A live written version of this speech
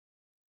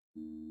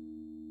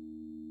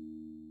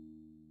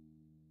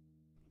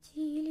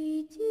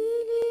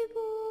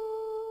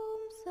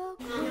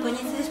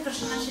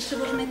personaxes que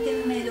vos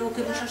meten medo ou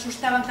que vos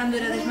asustaban cando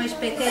erades máis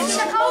pequenos?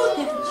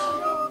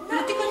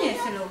 Pero ti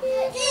coñécelo?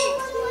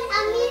 A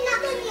mí non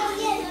me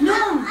coñece.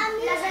 Non? A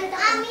mí non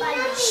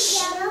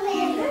me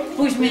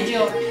Pois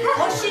mellor.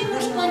 Hoxe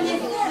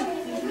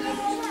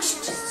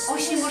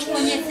vos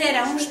coñecer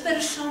a uns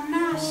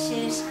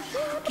personaxes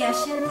que a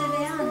xente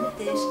de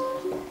antes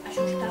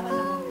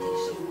asustaban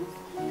moitísimo.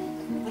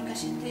 Porque a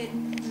xente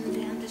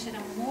de antes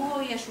era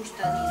moi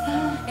asustadiza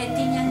e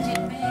tiñanlle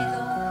medo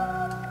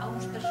a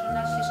uns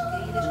personaxes que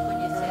ides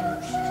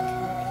coñeceros.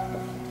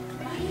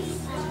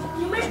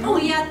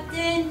 Moi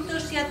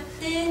atentos e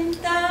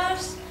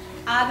atentas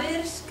a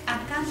ver a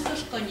cantos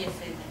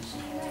coñecedes.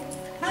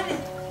 Vale?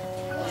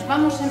 Pois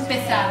vamos a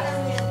empezar.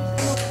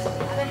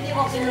 A ver,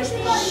 digo que nos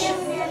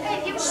coñece.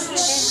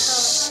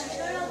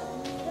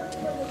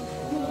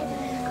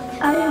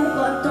 Hai un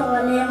conto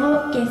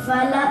galego que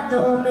fala do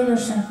home do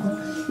saco.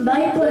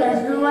 Vai polas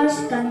rúas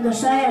cando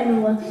sae a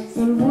lúa,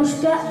 en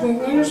busca de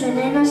nenos e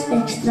nenas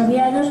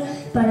extraviados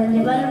para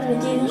levalos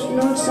metidos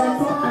nun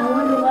saco a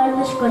un lugar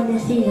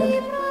descoñecido.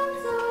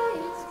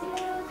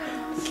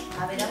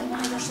 Haberá un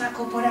home do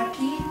saco por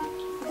aquí?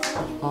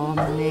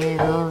 Home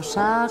do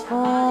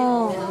saco.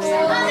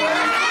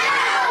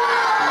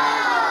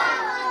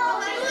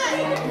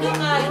 Non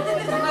hai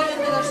home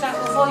do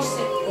saco,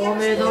 foise.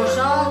 Home do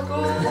saco.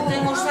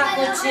 Ten o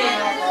saco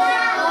cheo.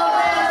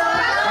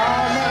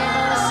 Home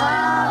do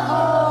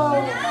saco.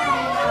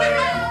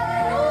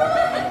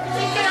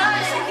 Si que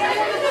hai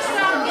home do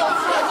saco.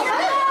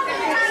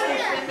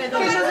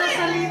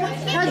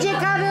 Non lle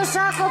cabe o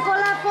saco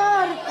pola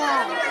porta.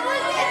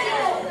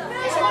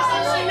 Vamos a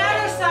ensinar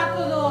o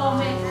saco do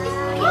home.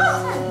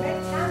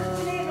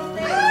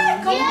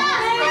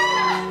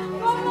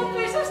 Como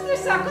pesa este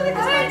saco de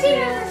que está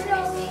cheo?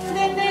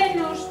 De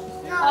nenos.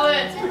 A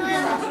ver.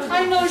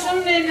 Ai, non, son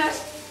nenas.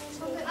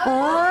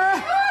 Oh.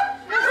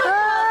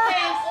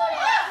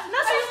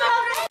 Non sei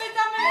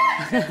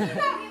perfectamente.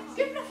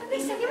 ¿Qué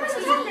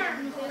profesora?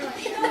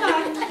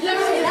 ¿Qué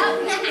más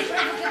gana?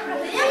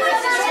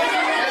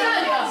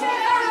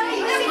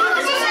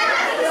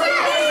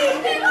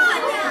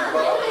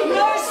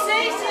 Non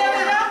sei se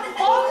haberá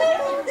home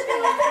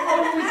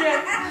ou muller.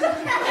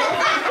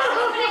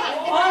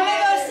 Home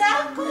do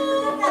saco.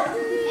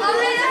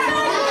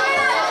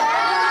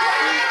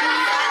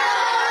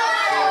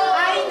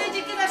 Ainda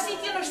lle queda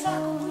sitio no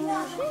saco.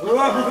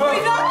 Cuidado.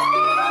 Cuidado.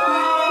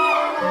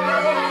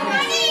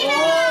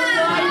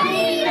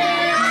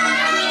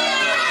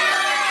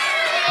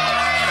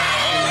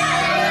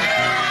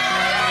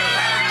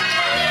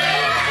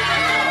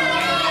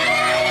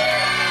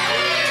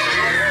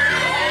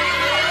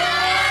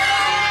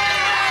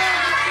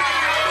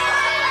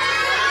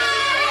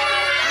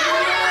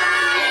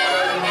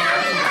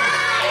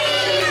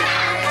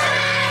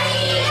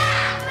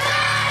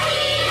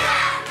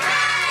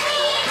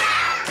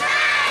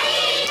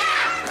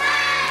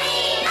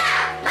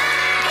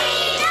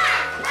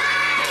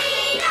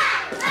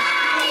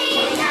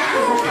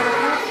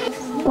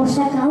 O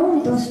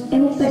sacauntos é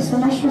un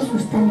personaxe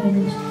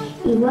asustaneros,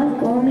 igual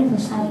co home do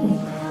saco,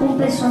 un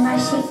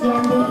personaxe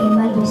grande e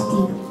mal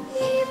vestido.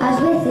 Ás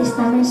veces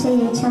tamén se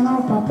lle chama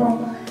o papón,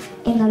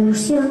 en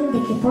alusión de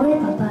que pode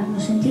papar, no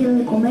sentido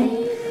de comer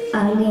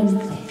a alguén,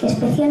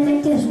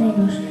 especialmente os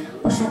nenos.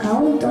 O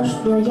sacauntos,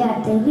 de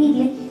ollar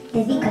terrible,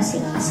 dedícase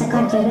a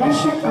sacarlle a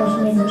graxa aos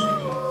nenos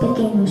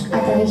pequenos,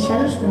 ata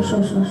deixalos nos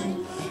osos.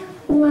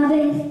 Unha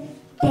vez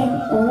ten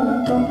o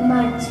unto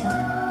marcha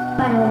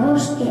para o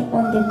bosque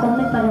onde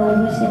come para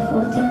volverse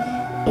forte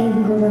e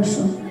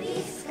vigoroso,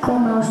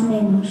 como aos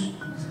nenos.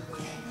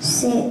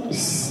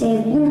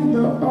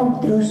 Segundo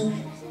outros,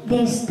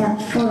 desta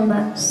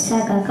forma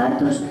saca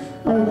cartos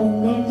ao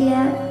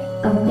venderlla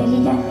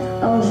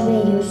aos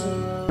vellos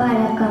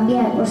para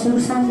cambiar o seu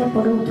sangue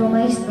por outro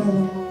máis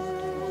novo.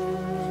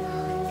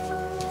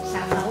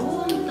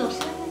 Sacauntos.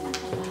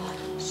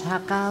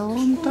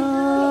 Sacauntos.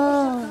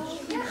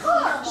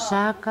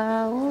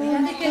 Sacauntos.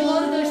 Mirade que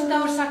gordo está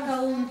o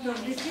sacauntos.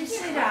 De que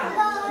será?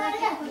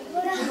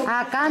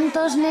 A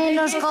cantos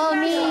nenos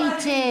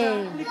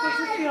comiche?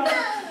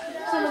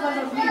 Solo para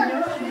los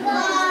niños.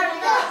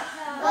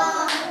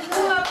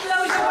 Un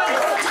aplauso para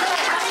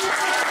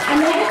A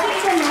nova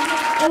persona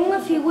é unha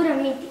figura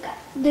mítica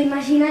do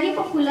imaginario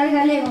popular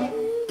galego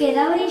que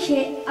dá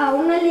orixe a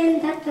unha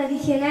lenda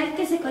tradicional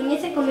que se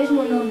coñece co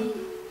mesmo nome.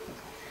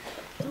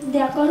 De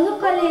acordo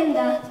coa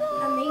lenda,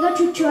 a amiga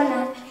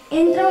Chuchona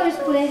entra ao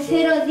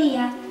escurecer o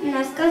día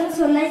nas casas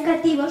onde hai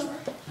cativos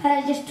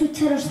para lles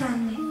chuchar o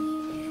sangue,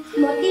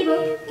 motivo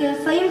que os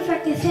fai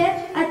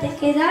enfraquecer até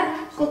quedar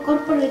co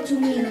corpo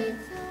rechumido.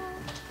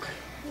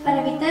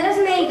 Para evitar as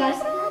meigas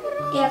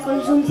e a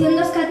consunción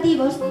dos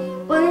cativos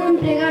poden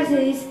empregarse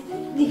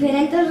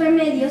diferentes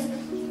remedios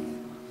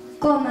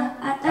como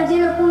atarlle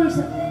no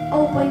pulso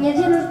ou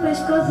poñerlle nos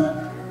pescozo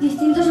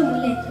distintos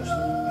amuletos.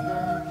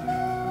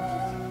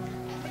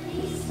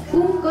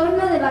 Un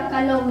corno de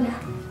bacaloura,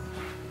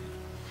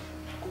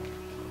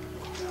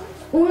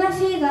 unha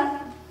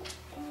figa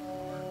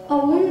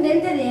ou un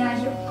dente de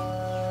allo.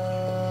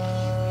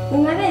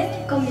 Unha vez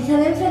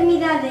comezada a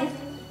enfermidade,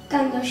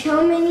 cando xa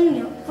o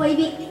meniño foi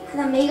víctima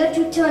da meiga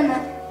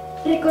chuchona,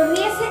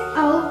 recorríase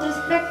a outras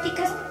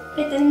prácticas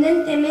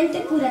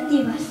pretendentemente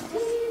curativas.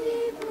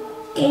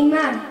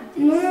 Queimar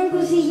nunha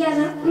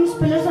encrucillada uns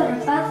pelos do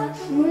rapaz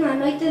nunha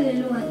noite de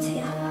lúa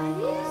chea.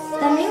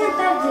 Tamén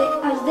atarlle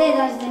as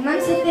dedas de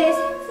mans e pés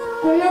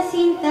unha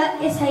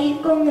cinta e saír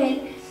con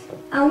el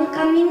a un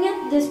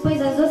camiño despois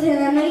das 12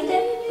 da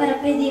noite para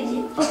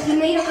pedirlle ao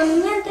primeiro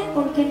camiñante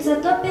con quen se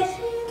atope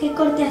que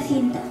corte a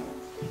cinta.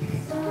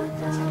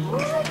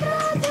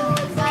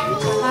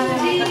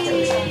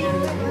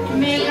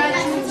 Mega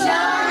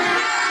chuchona!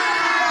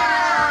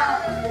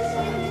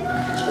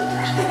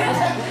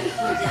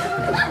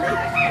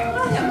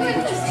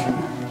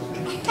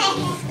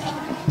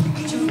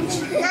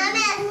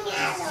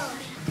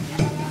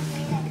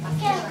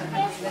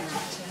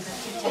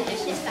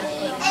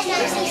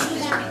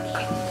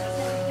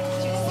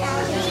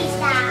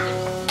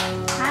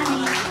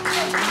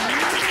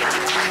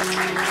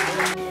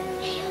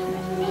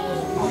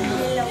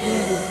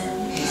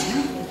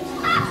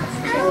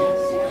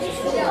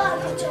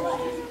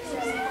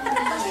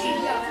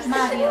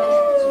 Mario,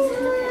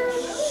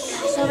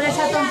 sobre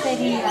esa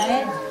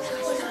tontería,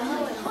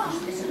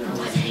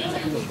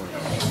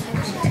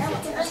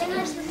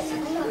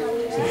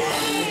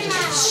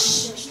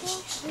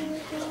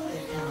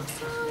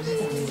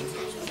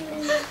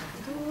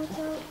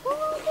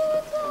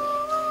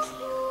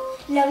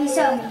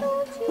 Lobisome.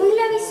 Un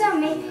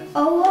lobisome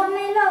ou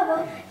home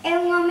lobo é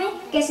un home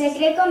que se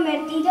cree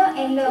convertido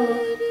en lobo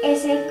e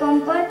se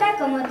comporta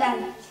como tal.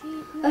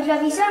 Os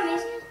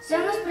lobisomes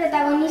son os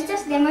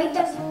protagonistas de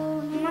moitas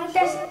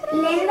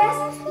lendas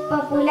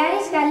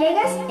populares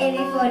galegas e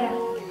de fora.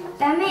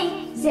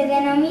 Tamén se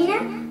denomina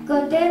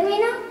co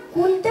término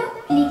culto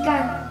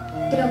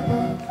licántropo.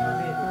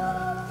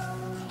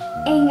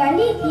 En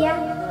Galicia,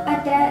 a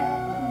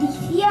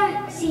tradición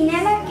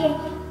sinala que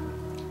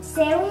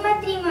se un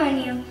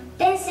matrimonio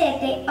ten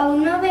 7 ou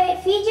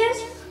 9 fillos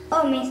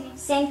homes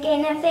sen que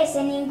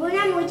nacese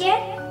ninguna muller,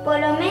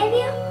 polo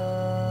medio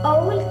o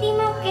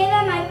último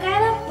queda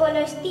marcado polo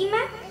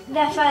estima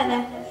da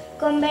fada,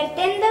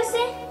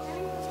 converténdose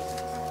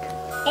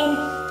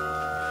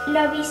en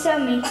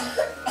lobisome.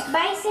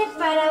 Vaise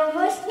para o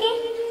bosque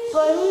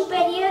por un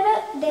período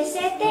de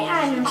 7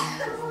 anos.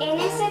 En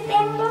ese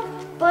tempo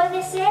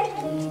pode ser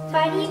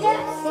parida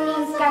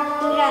nin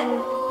capturado.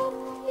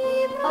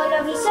 O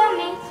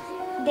lobisome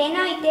de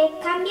noite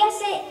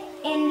cámbiase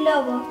en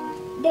lobo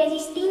de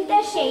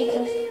distintos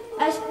xeitos.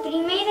 Os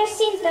primeiros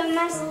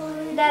síntomas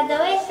da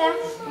doenza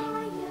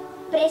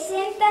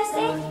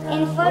preséntase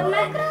en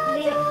forma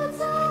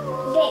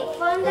de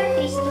fonda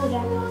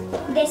tristura.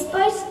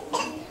 Despois,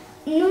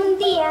 nun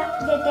día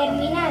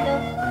determinado,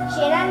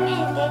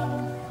 xeralmente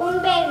un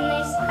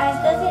vernes ás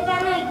 12 da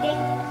noite,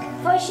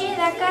 foxe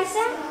da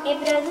casa e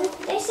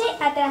prodúcese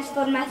a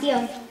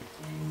transformación.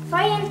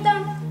 Fai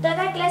entón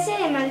toda clase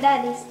de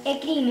maldades e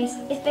crimes,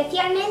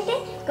 especialmente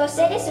cos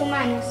seres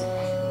humanos.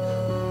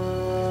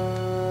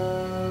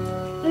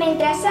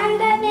 Mentras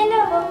anda de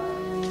lobo,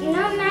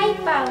 non hai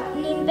pau,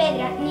 nin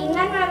pedra, nin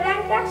arma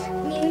branca,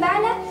 nin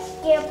bala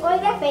que o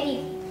poida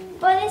ferir.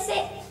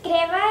 Pódese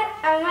crevar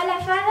a mala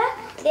fada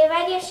de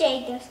varios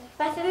xeitos,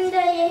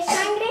 facéndolle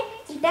sangre,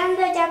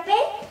 quitándolle a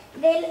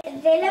pel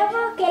de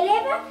lobo que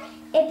leva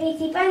e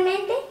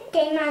principalmente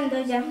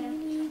queimándolla.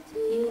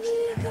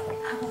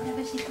 Agora a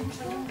ver se temos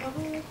algún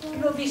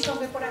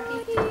lobisome por aquí.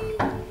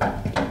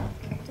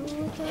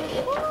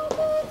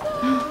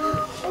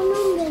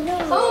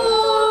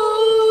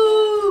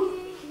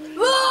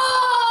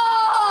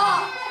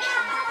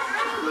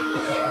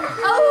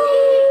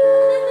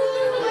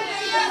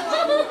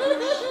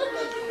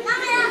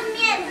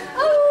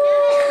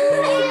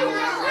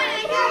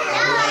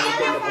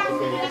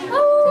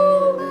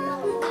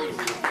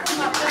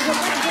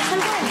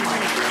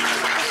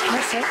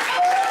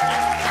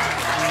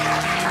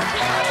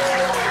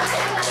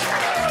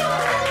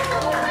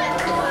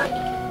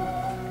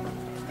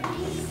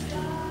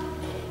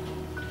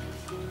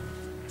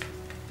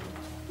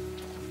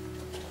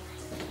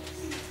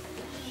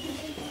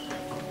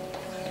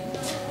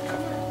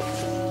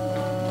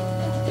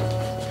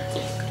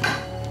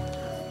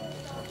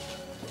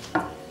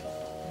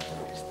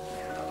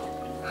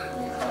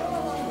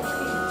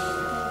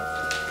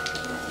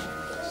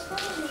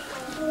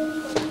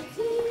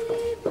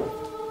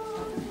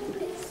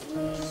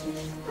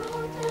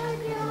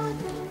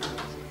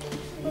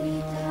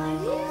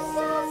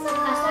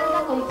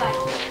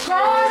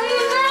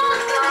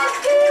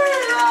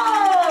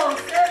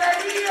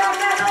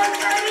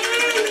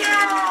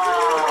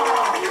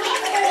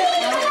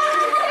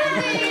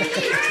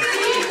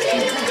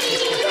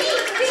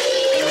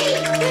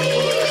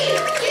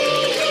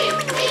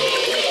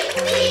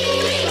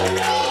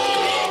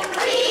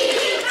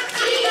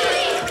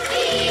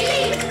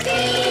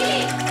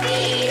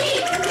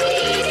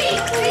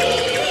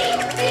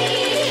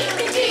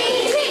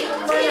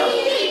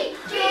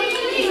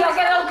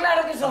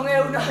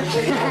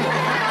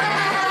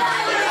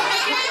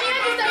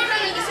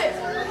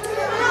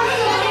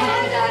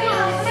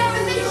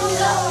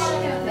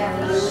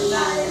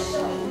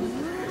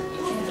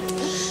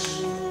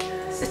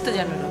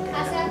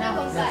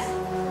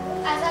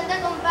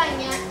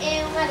 Compaña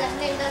é unha das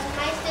lendas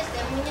máis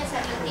testemunhas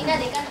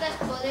argentinas de cantas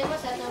podemos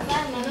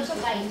atopar no noso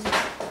país,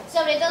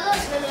 sobre todo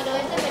no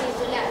noroeste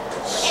peninsular,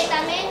 e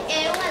tamén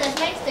é unha das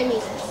máis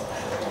temidas.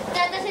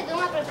 Trátase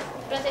dunha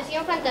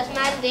procesión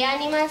fantasmal de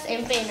ánimas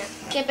en pena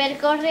que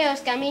percorre os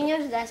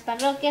camiños das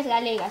parroquias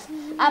galegas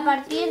a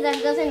partir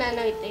das 12 da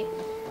noite,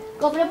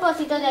 co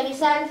propósito de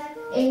avisar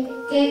en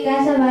que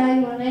casa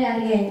vai morrer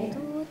alguén.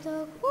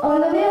 O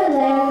número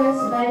de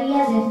almas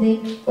varía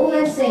desde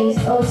unhas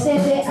 6 ou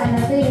 7 a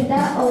 30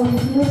 ou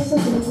incluso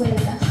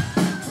 50.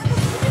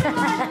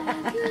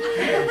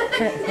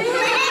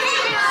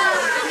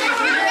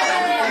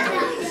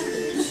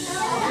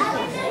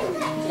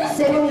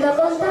 Segundo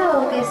conta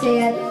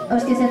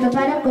os que se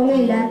atoparan con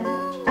ela,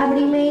 a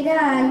primeira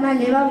alma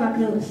leva unha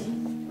cruz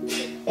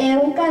e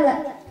un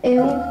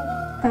caldeiro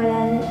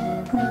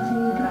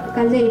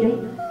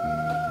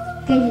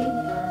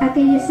a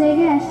que lle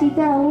segue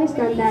axita un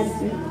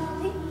estandarte.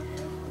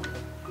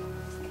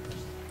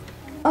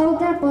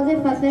 Outra pode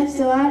facer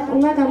soar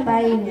unha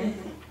campaíña.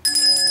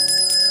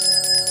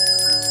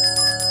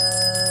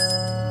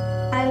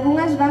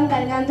 Algunhas van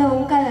cargando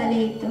un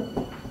cadaleito.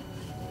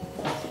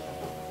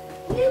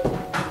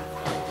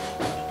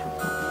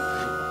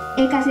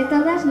 E case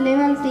todas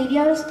levan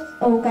cirios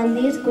ou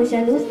candís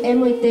cuxa luz é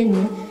moi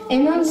tenue e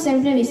non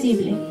sempre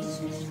visible.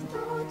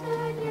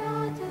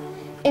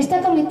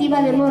 Esta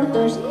comitiva de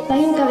mortos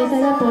vai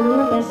encabezada por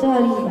unha persoa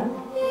viva,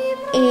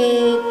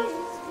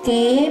 que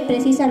é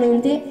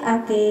precisamente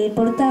a que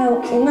porta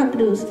unha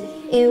cruz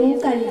e un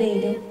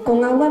caldeiro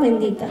con auga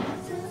bendita.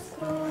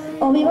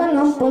 O vivo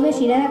non pode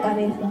xirar a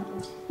cabeza,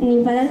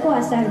 nin falar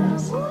coas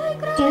almas.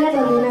 Queda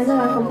condenado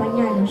a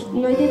acompañalos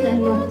noite tras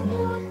noite,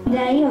 de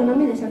aí o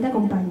nome de Santa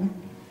Compaña,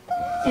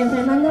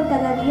 enfermando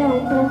cada día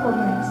un pouco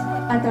máis,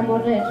 ata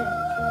morrer.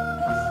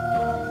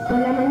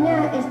 Pola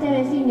mañá, este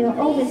veciño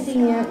ou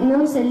veciña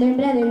non se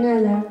lembra de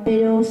nada,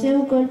 pero o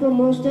seu corpo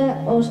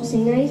mostra os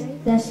sinais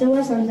das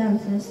súas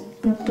andanzas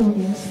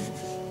nocturnas.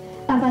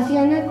 A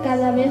faciana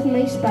cada vez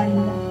máis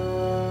pálida,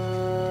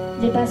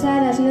 de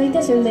pasar as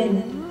noites en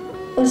vela,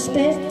 os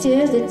pés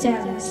cheos de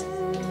chagas,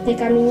 de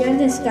camiñar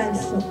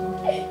descalzo,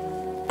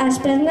 as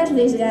pernas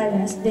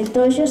risgadas de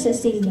toxos e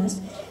silvas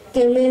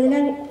que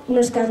medran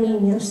nos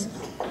camiños.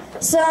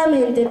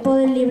 Solamente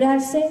poden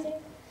librarse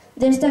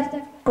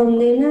desta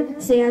condena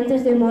se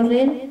antes de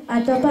morrer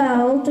atopa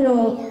a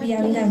outro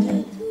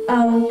viandante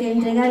ao que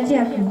entregarlle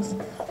a cruz,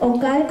 o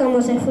cal, como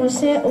se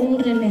fose un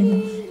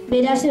remedio,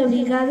 verase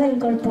obligada a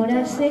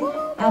incorporarse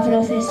á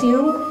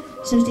procesión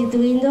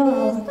sustituindo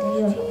ao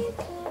anterior.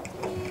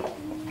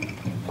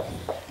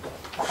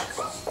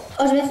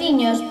 Os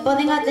veciños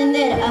poden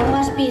atender a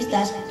unhas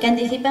pistas que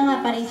anticipan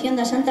a aparición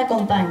da Santa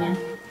Compaña,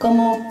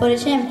 como, por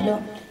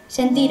exemplo,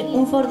 sentir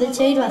un forte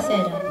cheiro a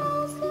cera,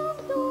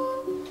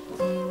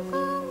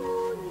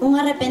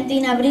 unha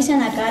repentina brisa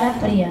na cara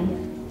fría,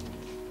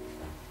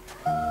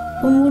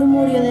 un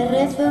murmurio de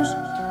rezos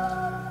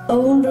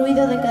ou un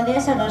ruído de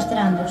cadeas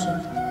arrastrándose.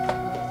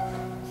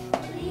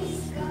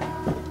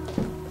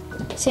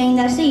 Se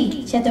aínda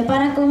así se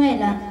atoparan con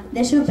ela,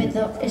 de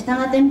súpeto están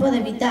a tempo de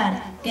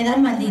evitar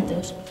quedar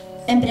malditos,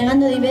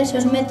 empregando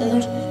diversos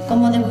métodos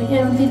como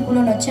debuxar un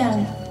círculo no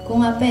chan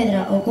cunha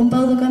pedra ou cun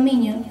pau do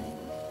camiño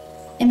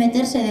e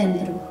meterse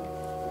dentro,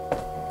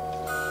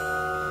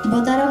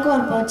 botar o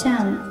corpo ao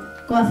chan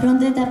coa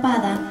fronte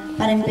tapada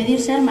para impedir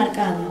ser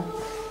marcado,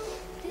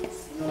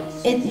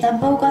 e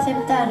tampouco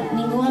aceptar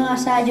ningún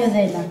agasallo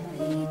dela,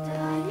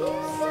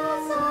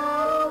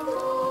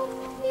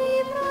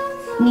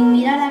 nin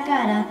mirar a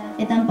cara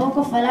e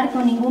tampouco falar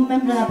con ningún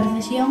membro da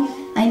procesión,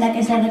 aínda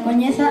que se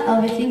recoñeza ao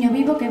veciño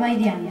vivo que vai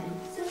diante.